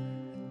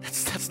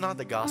 That's not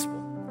the gospel.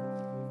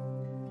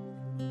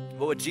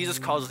 But what Jesus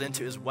calls us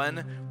into is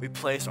when we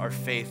place our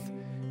faith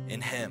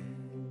in him,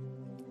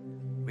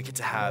 we get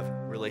to have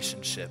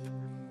relationship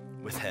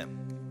with him.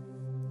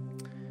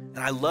 And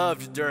I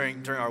loved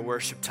during our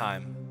worship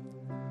time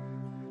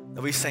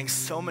that we sang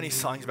so many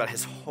songs about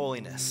his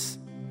holiness,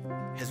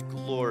 his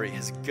glory,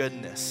 his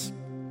goodness.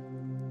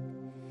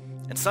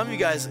 And some of you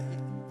guys,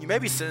 you may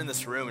be sitting in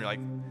this room and you're like,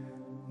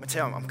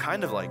 Mateo, I'm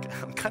kind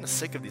of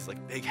sick of these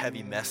like big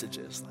heavy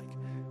messages, like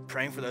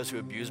praying for those who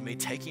abuse me,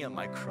 taking up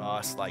my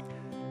cross, like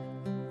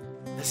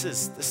this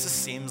just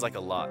seems like a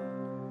lot.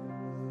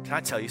 Can I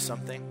tell you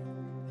something?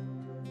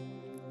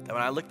 That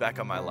when I look back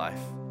on my life,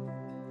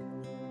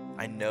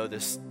 I know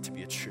this to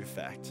be a true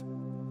fact,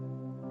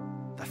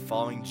 that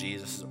following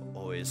Jesus is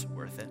always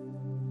worth it.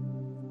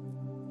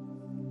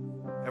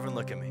 Everyone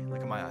look at me,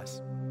 look at my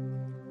eyes.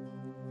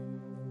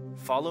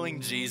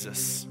 Following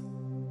Jesus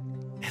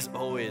is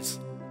always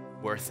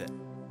worth it.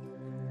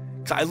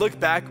 Because I look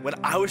back when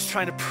I was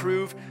trying to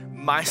prove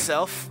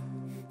myself,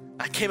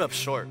 I came up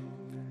short.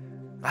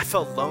 I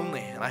felt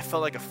lonely and I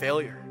felt like a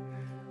failure.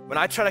 When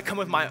I tried to come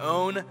with my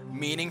own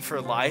meaning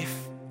for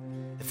life,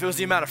 if it was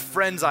the amount of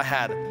friends I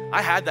had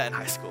that in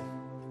high school.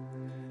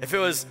 If it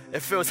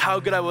was how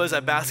good I was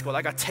at basketball,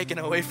 that got taken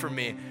away from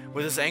me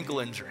with this ankle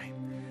injury.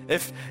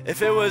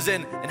 If it was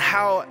in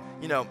how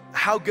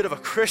good of a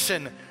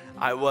Christian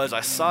I was, I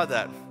saw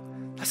that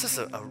that's just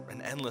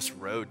an endless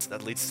road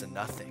that leads to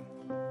nothing.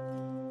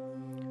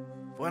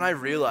 When I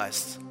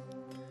realized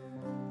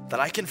that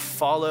I can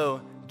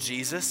follow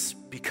Jesus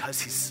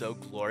because he's so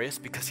glorious,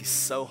 because he's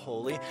so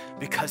holy,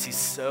 because he's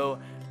so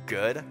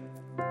good,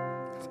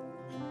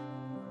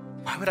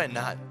 why would I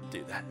not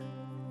do that?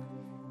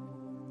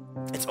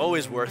 It's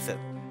always worth it.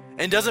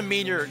 And it doesn't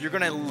mean you're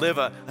going to live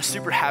a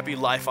super happy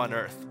life on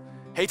earth.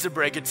 Hate to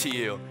break it to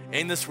you,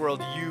 in this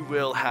world you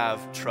will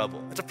have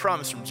trouble. It's a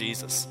promise from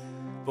Jesus.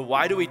 But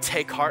why do we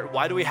take heart?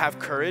 Why do we have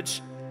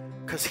courage?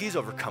 Because he's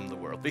overcome the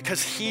world,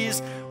 because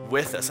he's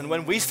with us. And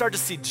when we start to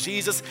see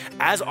Jesus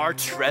as our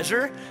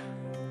treasure,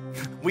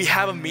 we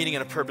have a meaning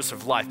and a purpose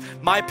of life.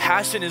 My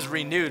passion is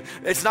renewed.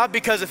 It's not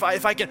because if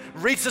I can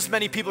reach this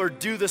many people or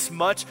do this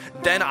much,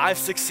 then I've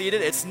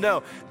succeeded. It's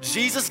no.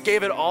 Jesus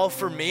gave it all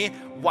for me.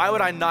 Why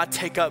would I not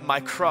take up my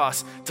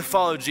cross to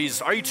follow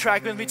Jesus? Are you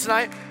tracking with me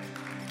tonight?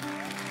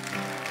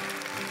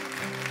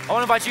 I want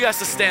to invite you guys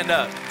to stand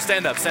up.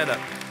 Stand up, stand up.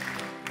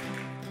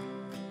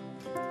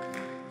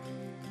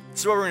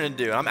 This is what we're going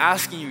to do. I'm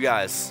asking you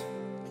guys,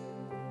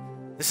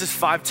 this is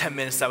 5-10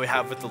 minutes that we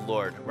have with the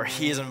Lord where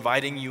he is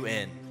inviting you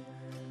in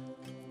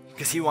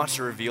because he wants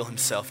to reveal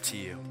himself to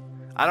you.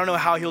 I don't know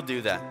how he'll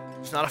do that.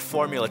 It's not a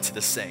formula to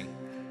this thing.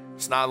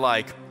 It's not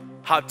like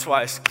hop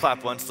twice,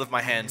 clap once, lift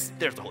my hands,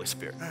 there's the Holy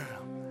Spirit.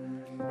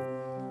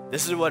 No.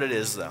 This is what it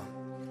is though.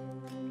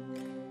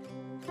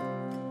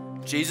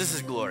 Jesus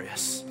is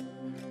glorious.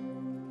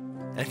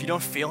 And if you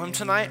don't feel him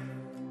tonight,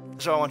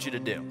 that's what I want you to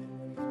do.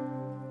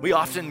 We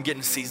often get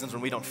in seasons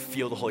when we don't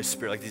feel the Holy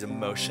Spirit, like these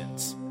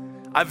emotions.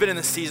 I've been in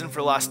this season for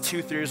the last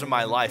 2-3 years of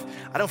my life.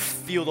 I don't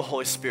feel the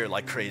Holy Spirit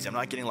like crazy. I'm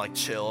not getting like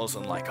chills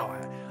and like,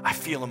 I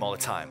feel him all the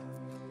time.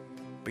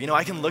 But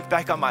I can look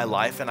back on my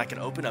life and I can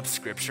open up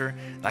scripture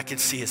and I can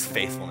see his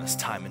faithfulness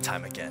time and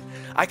time again.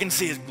 I can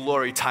see his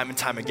glory time and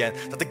time again.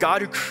 That the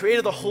God who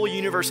created the whole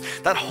universe,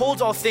 that holds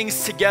all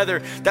things together,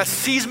 that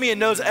sees me and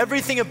knows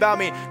everything about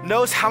me,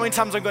 knows how many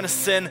times I'm going to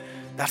sin,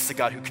 that's the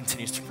God who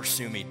continues to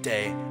pursue me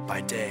day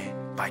by day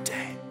by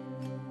day.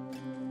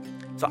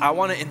 So I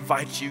want to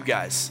invite you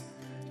guys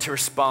to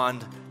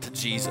respond to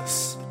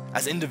Jesus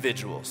as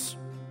individuals,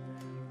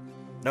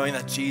 knowing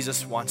that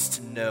Jesus wants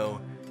to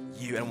know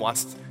you and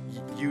wants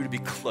you to be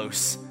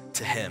close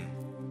to him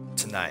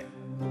tonight.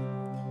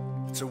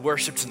 So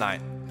worship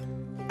tonight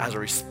as a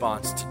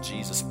response to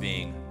Jesus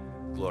being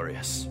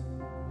glorious.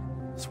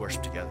 Let's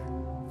worship together.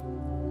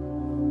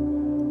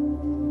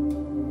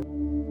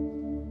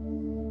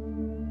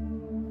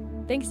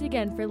 Thanks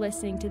again for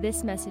listening to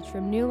this message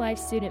from New Life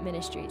Student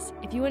Ministries.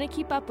 If you want to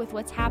keep up with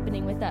what's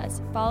happening with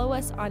us, follow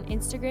us on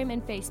Instagram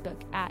and Facebook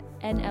at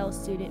NL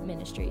Student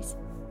Ministries.